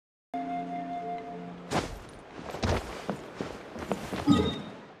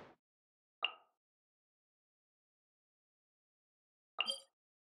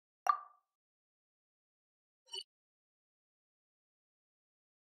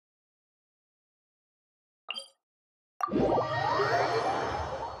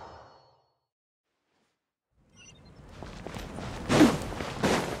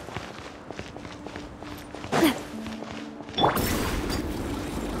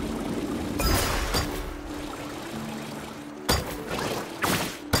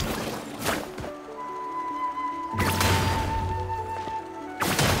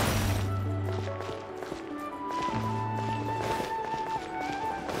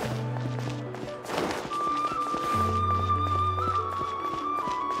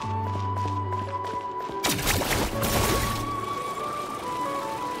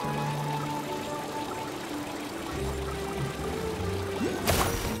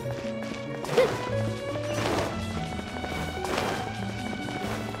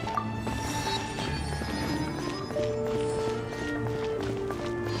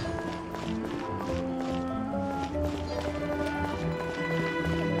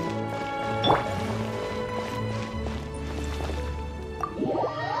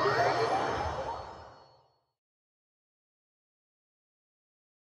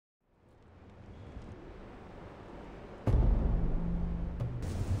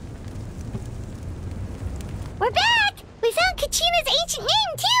We're back! We found Kachina's ancient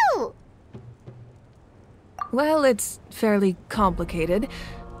name, too! Well, it's fairly complicated.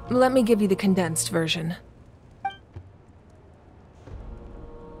 Let me give you the condensed version.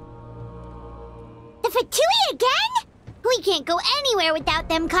 The Fatui again? We can't go anywhere without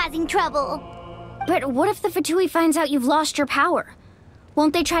them causing trouble. But what if the Fatui finds out you've lost your power?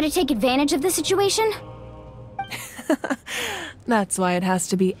 Won't they try to take advantage of the situation? That's why it has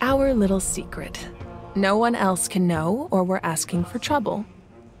to be our little secret. No one else can know, or we're asking for trouble.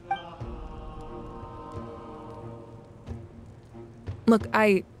 Look,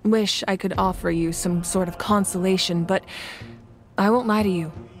 I wish I could offer you some sort of consolation, but I won't lie to you.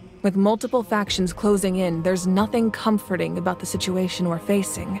 With multiple factions closing in, there's nothing comforting about the situation we're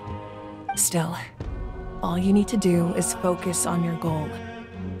facing. Still, all you need to do is focus on your goal.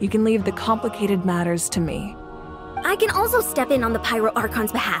 You can leave the complicated matters to me. I can also step in on the Pyro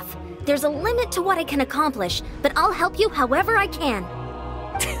Archon's behalf. There's a limit to what I can accomplish, but I'll help you however I can.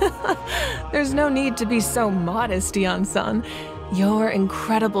 There's no need to be so modest, Yan-san. Your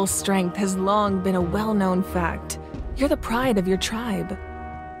incredible strength has long been a well-known fact. You're the pride of your tribe.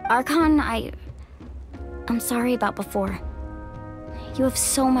 Archon, I'm sorry about before. You have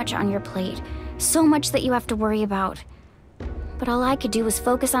so much on your plate, so much that you have to worry about. But all I could do was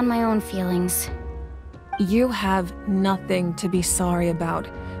focus on my own feelings. You have nothing to be sorry about.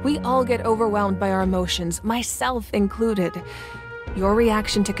 We all get overwhelmed by our emotions, myself included. Your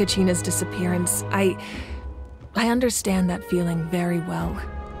reaction to Kachina's disappearance, I understand that feeling very well.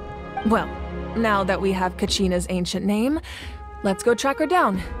 Well, now that we have Kachina's ancient name, let's go track her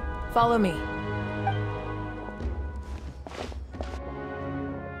down. Follow me.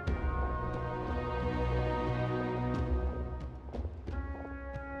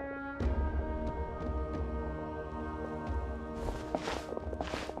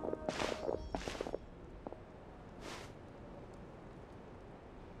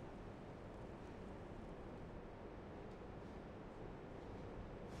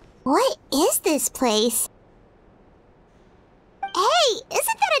 What is this place? Hey,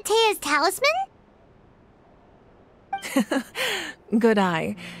 isn't that Atea's talisman? Good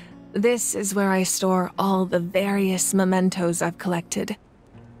eye. This is where I store all the various mementos I've collected.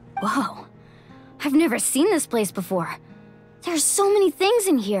 Whoa. I've never seen this place before. There's so many things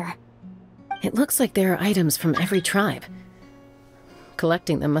in here. It looks like there are items from every tribe.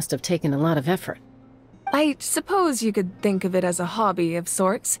 Collecting them must have taken a lot of effort. I suppose you could think of it as a hobby of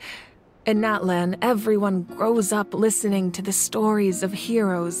sorts. In Natlan, everyone grows up listening to the stories of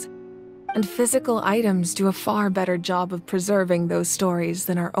heroes, and physical items do a far better job of preserving those stories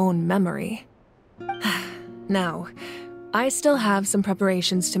than our own memory. Now, I still have some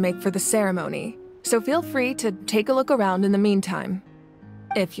preparations to make for the ceremony, so feel free to take a look around in the meantime.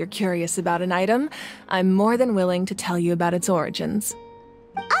 If you're curious about an item, I'm more than willing to tell you about its origins.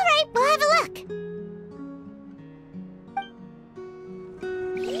 All right, we'll have a look.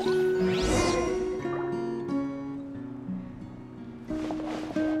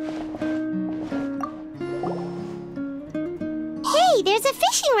 Hey, there's a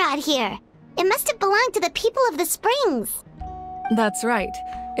fishing rod here. It must have belonged to the people of the springs. That's right.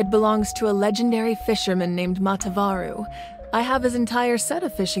 It belongs to a legendary fisherman named Matavaru. I have his entire set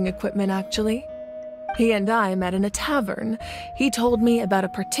of fishing equipment, actually. He and I met in a tavern. He told me about a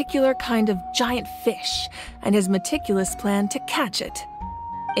particular kind of giant fish and his meticulous plan to catch it.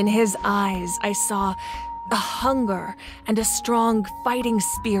 In his eyes, I saw a hunger and a strong fighting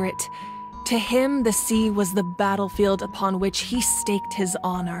spirit. To him, the sea was the battlefield upon which he staked his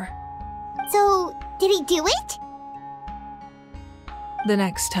honor. So, did he do it? The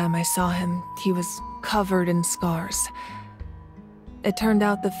next time I saw him, he was covered in scars. It turned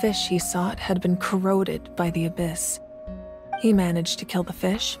out the fish he sought had been corroded by the abyss. He managed to kill the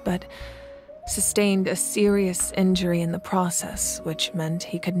fish, but sustained a serious injury in the process, which meant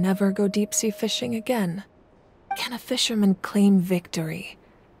he could never go deep-sea fishing again. Can a fisherman claim victory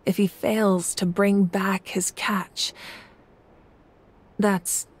if he fails to bring back his catch?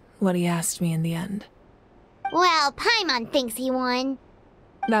 That's what he asked me in the end. Well, Paimon thinks he won.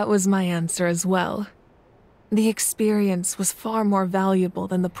 That was my answer as well. The experience was far more valuable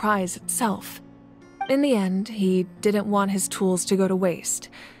than the prize itself. In the end, he didn't want his tools to go to waste,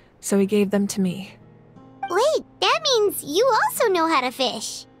 so he gave them to me. Wait, that means you also know how to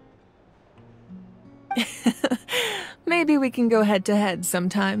fish. Maybe we can go head-to-head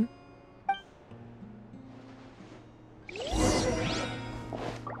sometime.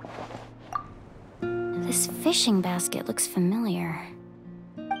 This fishing basket looks familiar.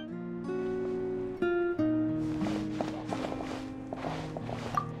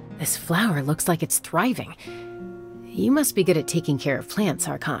 This flower looks like it's thriving. You must be good at taking care of plants,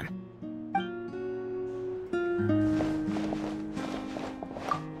 Archon.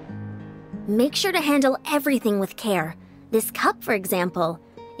 Make sure to handle everything with care. This cup, for example,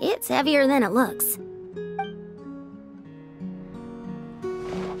 it's heavier than it looks.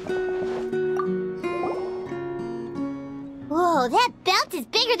 Whoa, that belt is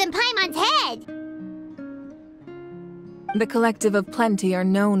bigger than Paimon's head! The Collective of Plenty are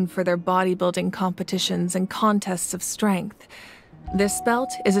known for their bodybuilding competitions and contests of strength. This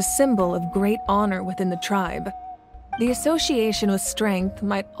belt is a symbol of great honor within the tribe. The association with strength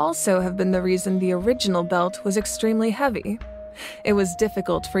might also have been the reason the original belt was extremely heavy. It was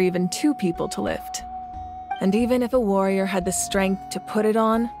difficult for even 2 people to lift. And even if a warrior had the strength to put it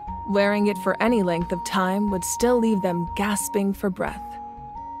on, wearing it for any length of time would still leave them gasping for breath.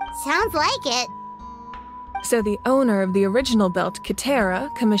 Sounds like it. So the owner of the original belt, Kitera,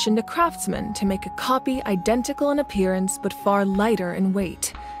 commissioned a craftsman to make a copy identical in appearance but far lighter in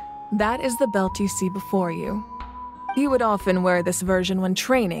weight. That is the belt you see before you. He would often wear this version when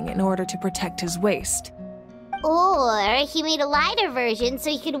training in order to protect his waist. Or he made a lighter version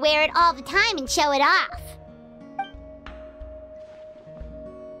so he could wear it all the time and show it off.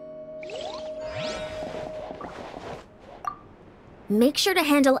 Make sure to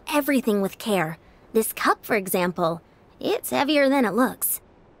handle everything with care. This cup, for example, it's heavier than it looks.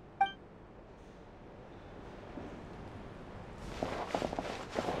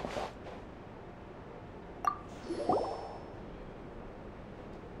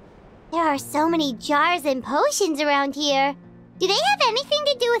 There are so many jars and potions around here. Do they have anything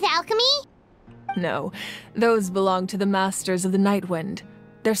to do with alchemy? No, those belong to the Masters of the Nightwind.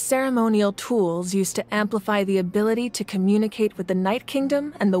 They're ceremonial tools used to amplify the ability to communicate with the Night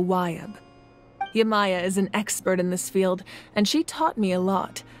Kingdom and the Wyab. Yamaya is an expert in this field, and she taught me a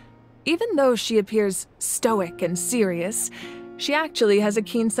lot. Even though she appears stoic and serious, she actually has a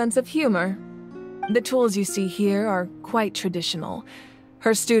keen sense of humor. The tools you see here are quite traditional.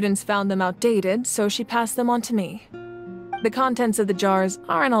 Her students found them outdated, so she passed them on to me. The contents of the jars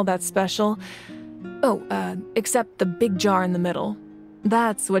aren't all that special. Oh, except the big jar in the middle.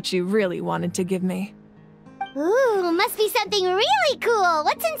 That's what she really wanted to give me. Ooh, must be something really cool.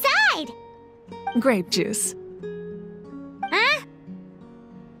 What's inside? Grape juice. Huh?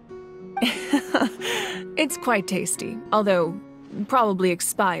 It's quite tasty, although probably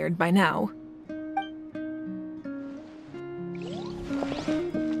expired by now.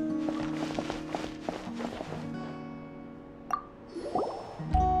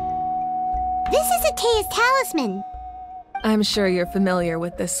 This is Atea's talisman. I'm sure you're familiar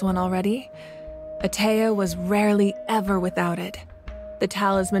with this one already. Atea was rarely ever without it. The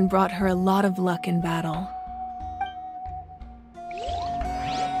talisman brought her a lot of luck in battle.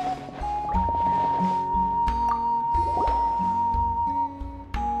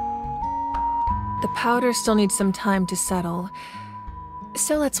 The powder still needs some time to settle,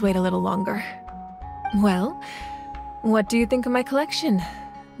 so let's wait a little longer. Well, what do you think of my collection?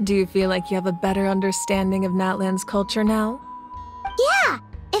 Do you feel like you have a better understanding of Natlan's culture now? Yeah,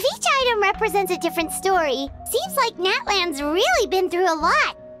 if each item represents a different story, seems like Natlan's really been through a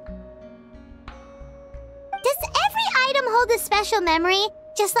lot. Does every item hold a special memory,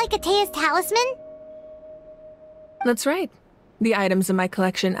 just like Atea's talisman? That's right. The items in my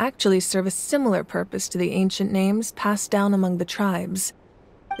collection actually serve a similar purpose to the ancient names passed down among the tribes.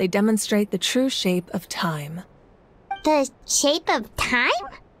 They demonstrate the true shape of time. The shape of time?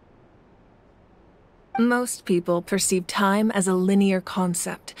 Most people perceive time as a linear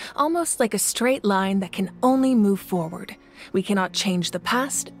concept, almost like a straight line that can only move forward. We cannot change the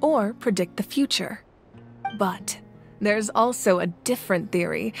past or predict the future. But there's also a different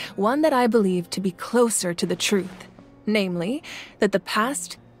theory, one that I believe to be closer to the truth. Namely, that the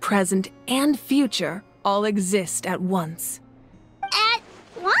past, present, and future all exist at once. At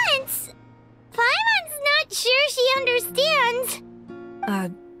once? Paimon's not sure she understands.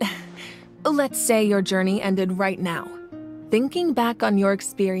 Let's say your journey ended right now. Thinking back on your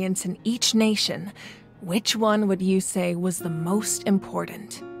experience in each nation, which one would you say was the most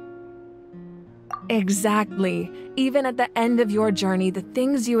important? Exactly. Even at the end of your journey, the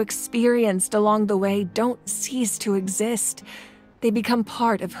things you experienced along the way don't cease to exist. They become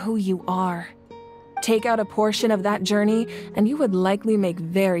part of who you are. Take out a portion of that journey, and you would likely make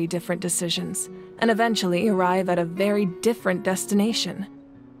very different decisions, and eventually arrive at a very different destination.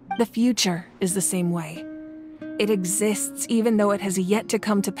 The future is the same way. It exists even though it has yet to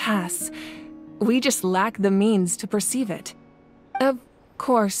come to pass. We just lack the means to perceive it. Of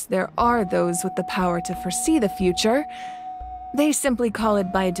course, there are those with the power to foresee the future. They simply call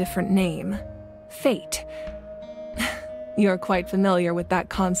it by a different name. Fate. You're quite familiar with that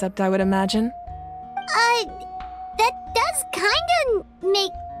concept, I would imagine. That does kinda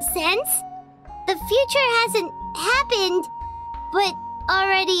make sense. The future hasn't happened, but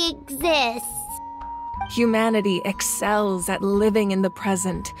already exists. Humanity excels at living in the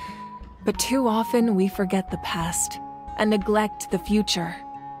present, but too often we forget the past and neglect the future.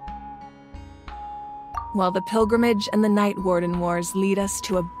 While the pilgrimage and the Night Warden Wars lead us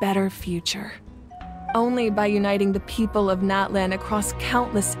to a better future. Only by uniting the people of Natlan across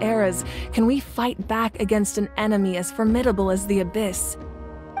countless eras can we fight back against an enemy as formidable as the Abyss.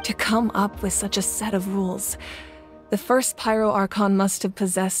 To come up with such a set of rules, the first Pyro Archon must have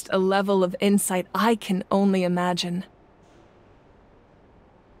possessed a level of insight I can only imagine.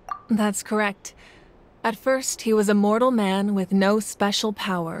 That's correct. At first, he was a mortal man with no special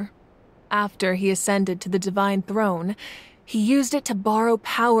power. After he ascended to the Divine Throne, he used it to borrow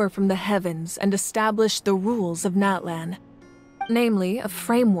power from the heavens and establish the rules of Natlan. Namely, a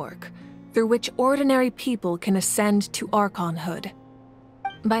framework through which ordinary people can ascend to Archonhood.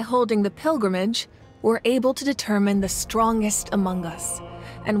 By holding the pilgrimage, we're able to determine the strongest among us,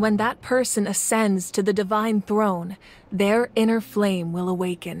 and when that person ascends to the Divine Throne, their inner flame will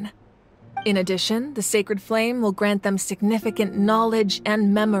awaken. In addition, the sacred flame will grant them significant knowledge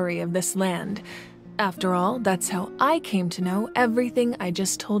and memory of this land. After all, that's how I came to know everything I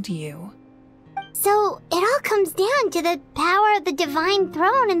just told you. So, it all comes down to the power of the Divine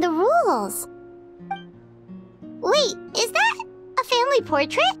Throne and the rules. Wait, is that a family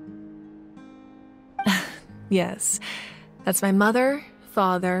portrait? Yes, that's my mother,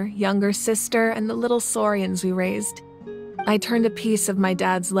 father, younger sister, and the little saurians we raised. I turned a piece of my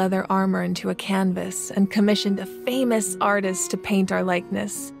dad's leather armor into a canvas and commissioned a famous artist to paint our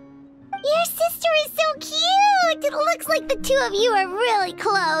likeness. Your sister is so cute! It looks like the two of you are really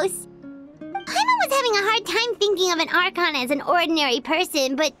close. Paimon was having a hard time thinking of an Archon as an ordinary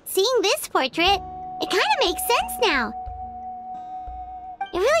person, but seeing this portrait, it kind of makes sense now.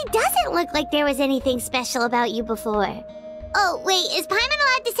 It really doesn't look like there was anything special about you before. Oh, wait, is Paimon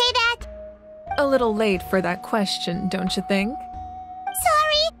allowed to say that? A little late for that question, don't you think?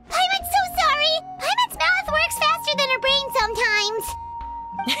 Sorry! Paimon's so sorry! Paimon's mouth works faster than her brain sometimes!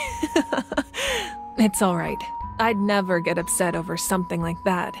 It's alright. I'd never get upset over something like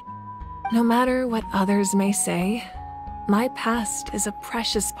that. No matter what others may say, my past is a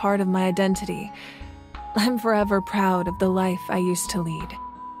precious part of my identity. I'm forever proud of the life I used to lead.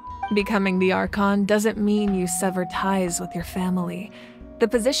 Becoming the Archon doesn't mean you sever ties with your family. The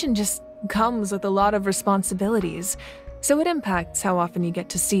position just comes with a lot of responsibilities, so it impacts how often you get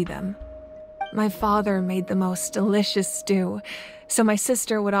to see them. My father made the most delicious stew, so my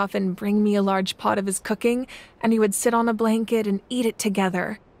sister would often bring me a large pot of his cooking, and he would sit on a blanket and eat it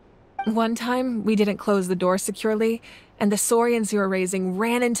together. One time, we didn't close the door securely, and the saurians we were raising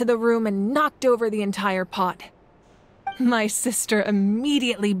ran into the room and knocked over the entire pot. My sister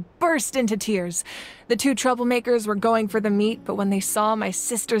immediately burst into tears. The two troublemakers were going for the meat, but when they saw my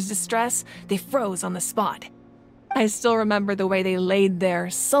sister's distress, they froze on the spot. I still remember the way they laid there,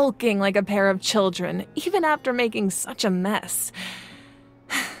 sulking like a pair of children, even after making such a mess.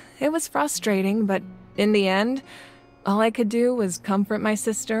 It was frustrating, but in the end, all I could do was comfort my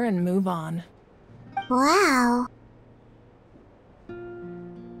sister and move on. Wow.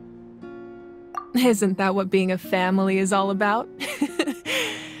 Isn't that what being a family is all about?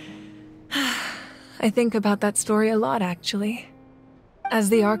 I think about that story a lot, actually. As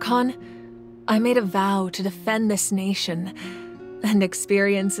the Archon, I made a vow to defend this nation, and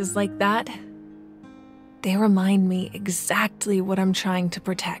experiences like that, they remind me exactly what I'm trying to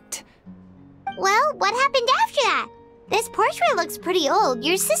protect. Well, what happened after that? This portrait looks pretty old.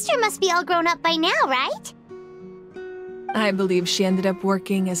 Your sister must be all grown up by now, right? I believe she ended up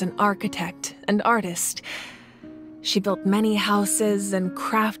working as an architect and artist. She built many houses and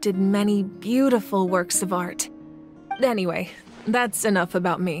crafted many beautiful works of art. Anyway, that's enough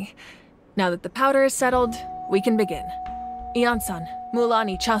about me. Now that the powder is settled, we can begin. Ian-san,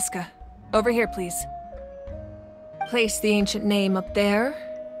 Mulani, Chaska, over here please. Place the ancient name up there,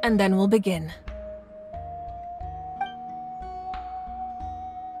 and then we'll begin.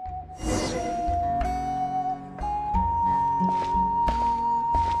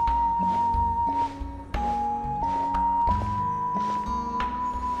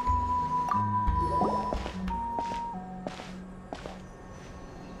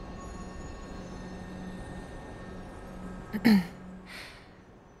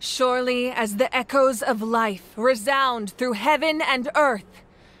 Surely as the echoes of life resound through heaven and earth,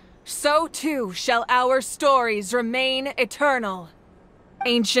 so too shall our stories remain eternal.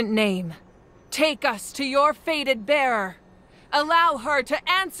 Ancient name, take us to your fated bearer. Allow her to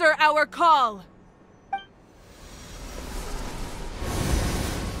answer our call.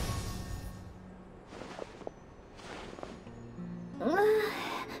 Am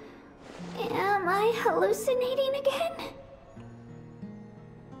I hallucinating again?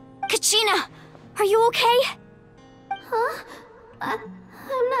 Kachina! Are you okay? Huh?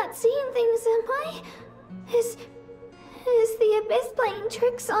 I'm not seeing things, am I? Is the Abyss playing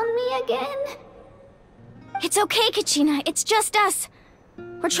tricks on me again? It's okay, Kachina. It's just us.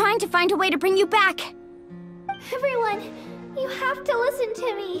 We're trying to find a way to bring you back. Everyone, you have to listen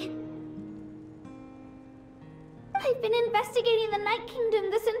to me. I've been investigating the Night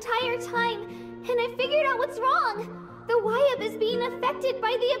Kingdom this entire time, and I figured out what's wrong. The Wyup is being affected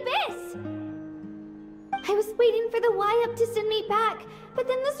by the Abyss! I was waiting for the Wyup to send me back, but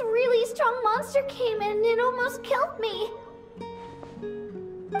then this really strong monster came in and it almost killed me.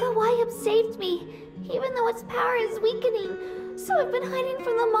 The Wyup saved me, even though its power is weakening, so I've been hiding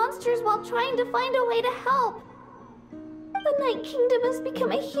from the monsters while trying to find a way to help. The Night Kingdom has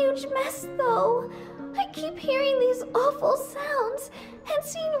become a huge mess, though. I keep hearing these awful sounds and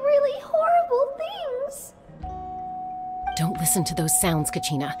seeing really horrible things. Don't listen to those sounds,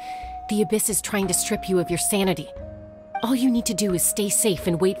 Kachina. The Abyss is trying to strip you of your sanity. All you need to do is stay safe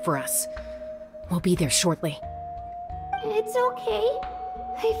and wait for us. We'll be there shortly. It's okay.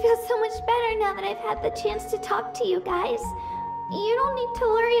 I feel so much better now that I've had the chance to talk to you guys. You don't need to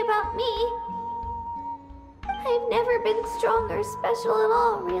worry about me. I've never been strong or special at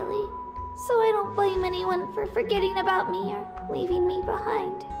all, really. So I don't blame anyone for forgetting about me or leaving me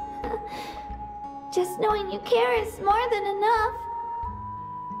behind. Just knowing you care is more than enough.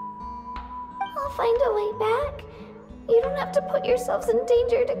 I'll find a way back. You don't have to put yourselves in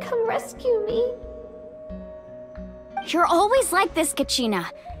danger to come rescue me. You're always like this,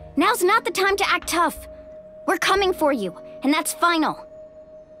 Kachina. Now's not the time to act tough. We're coming for you, and that's final.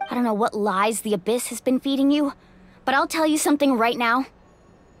 I don't know what lies the Abyss has been feeding you, but I'll tell you something right now.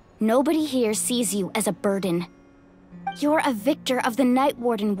 Nobody here sees you as a burden. You're a victor of the Night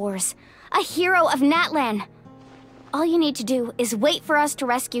Warden Wars, a hero of Natlan. All you need to do is wait for us to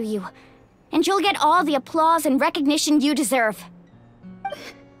rescue you, and you'll get all the applause and recognition you deserve.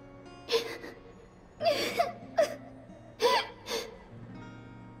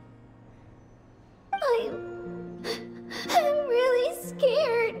 I'm really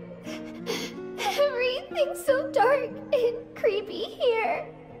scared. Everything's so dark and creepy here.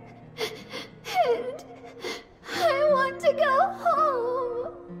 And I want to go home.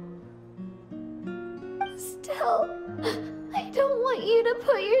 Still, I don't want you to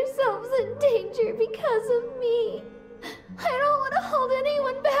put yourselves in danger because of me. I don't want to hold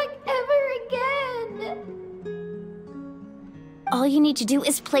anyone back ever again. All you need to do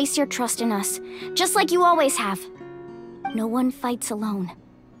is place your trust in us, just like you always have. No one fights alone.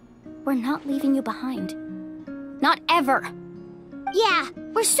 We're not leaving you behind. Not ever. Yeah,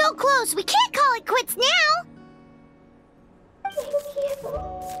 we're so close, we can't call it quits now! Thank you.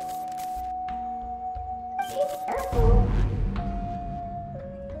 Be careful.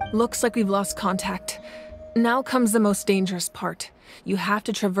 Looks like we've lost contact. Now comes the most dangerous part. You have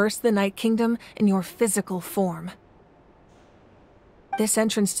to traverse the Night Kingdom in your physical form. This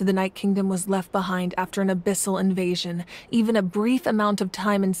entrance to the Night Kingdom was left behind after an abyssal invasion. Even a brief amount of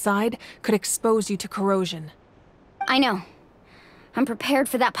time inside could expose you to corrosion. I know. I'm prepared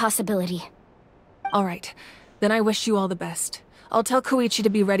for that possibility. All right, then I wish you all the best. I'll tell Koichi to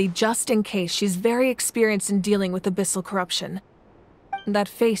be ready just in case. She's very experienced in dealing with abyssal corruption. That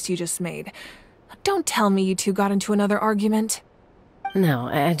face you just made. Don't tell me you two got into another argument. No,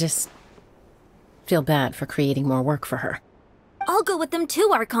 I just feel bad for creating more work for her. I'll go with them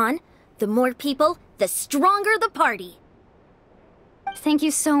too, Archon. The more people, the stronger the party. Thank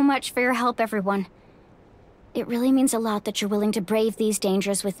you so much for your help, everyone. It really means a lot that you're willing to brave these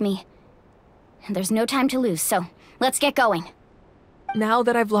dangers with me. And there's no time to lose, so let's get going. Now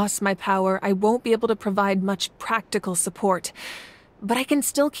that I've lost my power, I won't be able to provide much practical support. But I can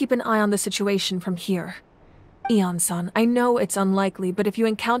still keep an eye on the situation from here. Eon-san, I know it's unlikely, but if you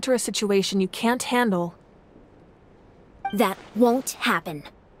encounter a situation you can't handle... That won't happen.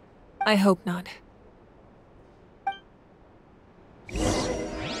 I hope not.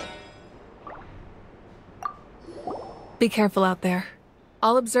 Be careful out there.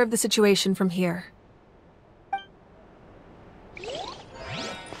 I'll observe the situation from here.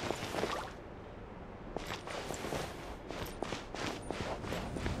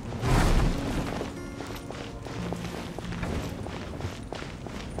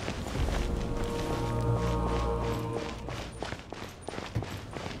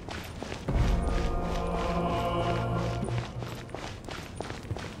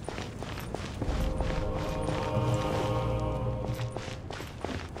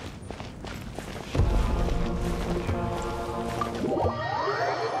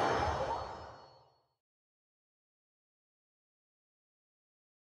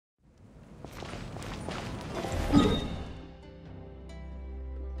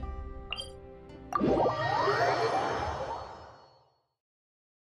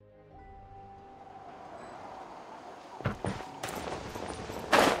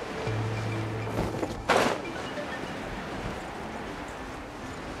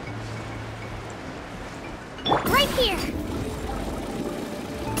 Right here!